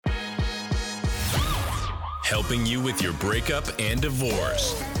helping you with your breakup and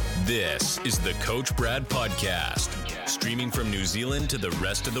divorce. This is the Coach Brad Podcast, streaming from New Zealand to the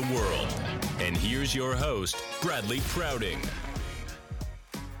rest of the world. And here's your host, Bradley Prouting.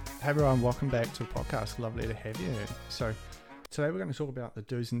 Hey everyone, welcome back to the podcast. Lovely to have you. So today we're going to talk about the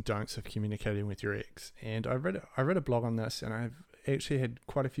do's and don'ts of communicating with your ex. And I read a blog on this, and I've actually had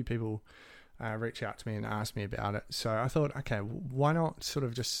quite a few people reach out to me and ask me about it. So I thought, okay, why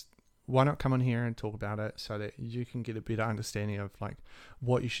not come on here and talk about it so that you can get a better understanding of like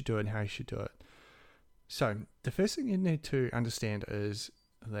what you should do and how you should do it. So the first thing you need to understand is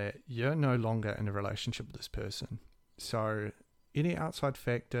that you're no longer in a relationship with this person. So any outside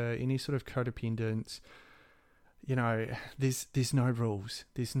factor, any sort of codependence, there's no rules.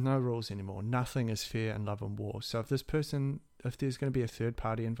 There's no rules anymore. Nothing is fair in love and war. So if there's going to be a third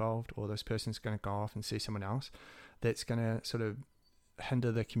party involved, or this person's going to go off and see someone else, that's going to sort of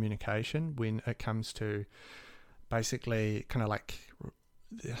hinder the communication when it comes to basically kind of like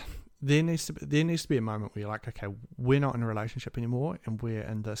there needs to be a moment where you're like, okay, we're not in a relationship anymore, and we're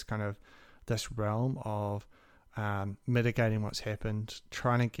in this realm of mitigating what's happened,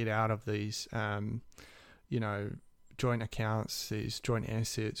 trying to get out of these joint accounts, these joint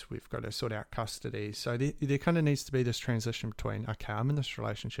assets. We've got to sort out custody. So there kind of needs to be this transition between, okay, I'm in this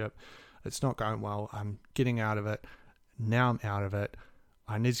relationship, it's not going well, I'm getting out of it, now I'm out of it,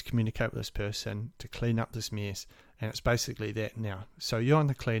 I need to communicate with this person to clean up this mess, and it's basically that now. So you're on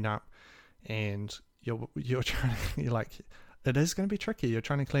the cleanup, and you're trying to, it is going to be tricky. You're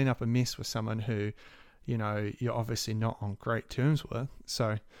trying to clean up a mess with someone who, you're obviously not on great terms with.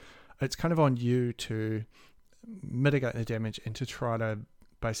 So it's kind of on you to mitigate the damage and to try to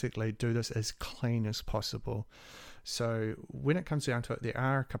basically do this as clean as possible. So when it comes down to it, there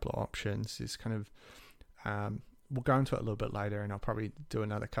are a couple of options. There's kind of, we'll go into it a little bit later, and I'll probably do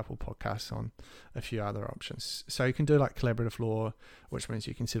another couple podcasts on a few other options. So you can do like collaborative law, which means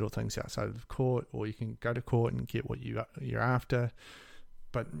you can settle things outside of court, or you can go to court and get what you're after.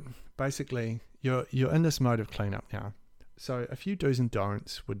 But basically, you're in this mode of cleanup now. So a few do's and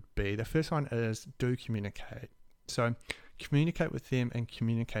don'ts would be, the first one is do communicate. So communicate with them and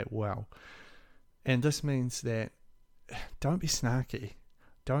communicate well. And this means that don't be snarky.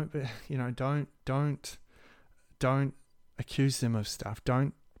 Don't accuse them of stuff.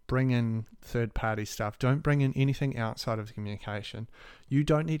 Don't bring in third party stuff. Don't bring in anything outside of the communication. You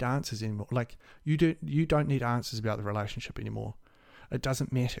don't need answers anymore. You don't need answers about the relationship anymore. It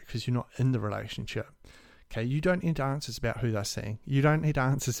doesn't matter because you're not in the relationship. Okay, you don't need answers about who they're seeing. You don't need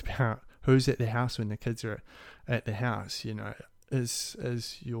answers about who's at the house when the kids are at the house.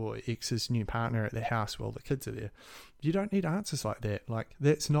 Is your ex's new partner at the house while the kids are there? You don't need answers like that.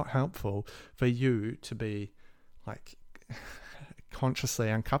 That's not helpful for you to be consciously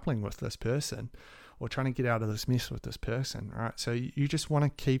uncoupling with this person or trying to get out of this mess with this person, right? So you just want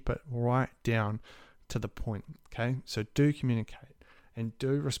to keep it right down to the point, okay? So do communicate and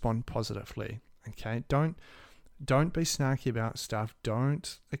do respond positively, okay? Don't be snarky about stuff.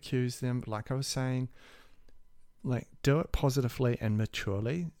 Don't accuse them. Like I was saying, do it positively and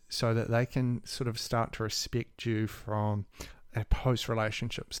maturely so that they can sort of start to respect you from a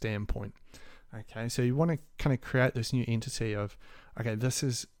post-relationship standpoint. Okay, so you want to kind of create this new entity of, okay, this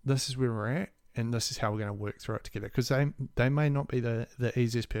is where we're at, and this is how we're going to work through it together, because they may not be the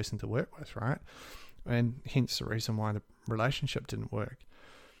easiest person to work with, right? And hence the reason why the relationship didn't work.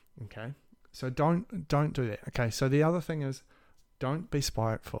 Okay, so don't do that. Okay, so the other thing is, don't be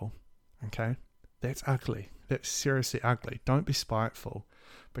spiteful. Okay, that's ugly. That's seriously ugly. Don't be spiteful,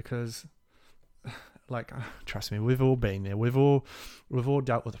 because trust me, we've all been there. We've all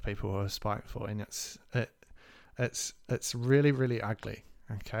dealt with people who are spiteful, and it's really, really ugly.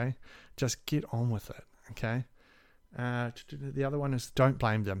 Okay, just get on with it. Okay. The other one is don't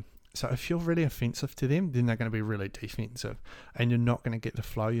blame them. So if you're really offensive to them, then they're going to be really defensive, and you're not going to get the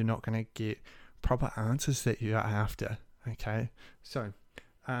flow. You're not going to get proper answers that you're after. Okay. So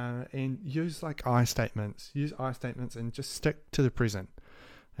and use I statements. Use I statements and just stick to the present.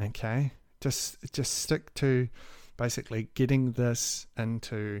 Okay. Just stick to basically getting this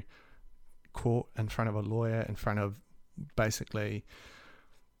into court in front of a lawyer, in front of basically,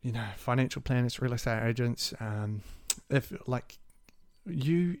 financial planners, real estate agents. If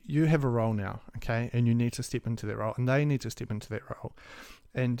you have a role now, okay, and you need to step into that role, and they need to step into that role,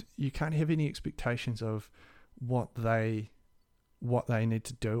 and you can't have any expectations of what they need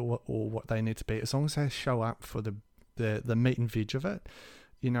to do or what they need to be, as long as they show up for the meat and veg of it.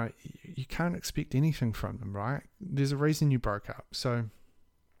 You can't expect anything from them, right? There's a reason you broke up. So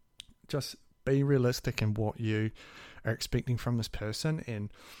just be realistic in what you are expecting from this person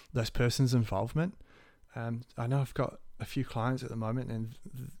and this person's involvement. I know I've got a few clients at the moment, and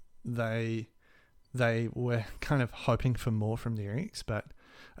they were kind of hoping for more from their ex, but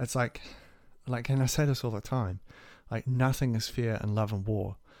it's like, and I say this all the time, like nothing is fair in love and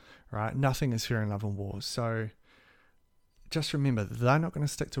war, right? Nothing is fair in love and war. So just remember, they're not going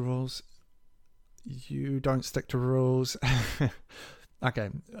to stick to rules. You don't stick to rules. Okay,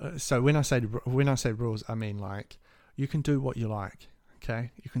 so when I say rules, I mean like you can do what you like.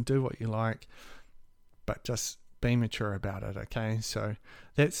 Okay, you can do what you like, but just be mature about it. Okay, so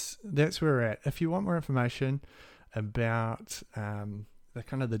that's where we're at. If you want more information about the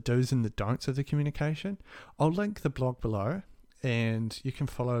kind of the do's and the don'ts of the communication, I'll link the blog below, and you can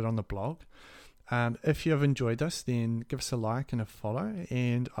follow it on the blog. If you have enjoyed this, then give us a like and a follow,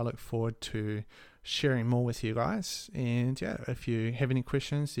 and I look forward to sharing more with you guys. And yeah, if you have any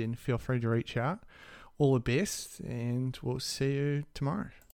questions, then feel free to reach out. All the best, and we'll see you tomorrow.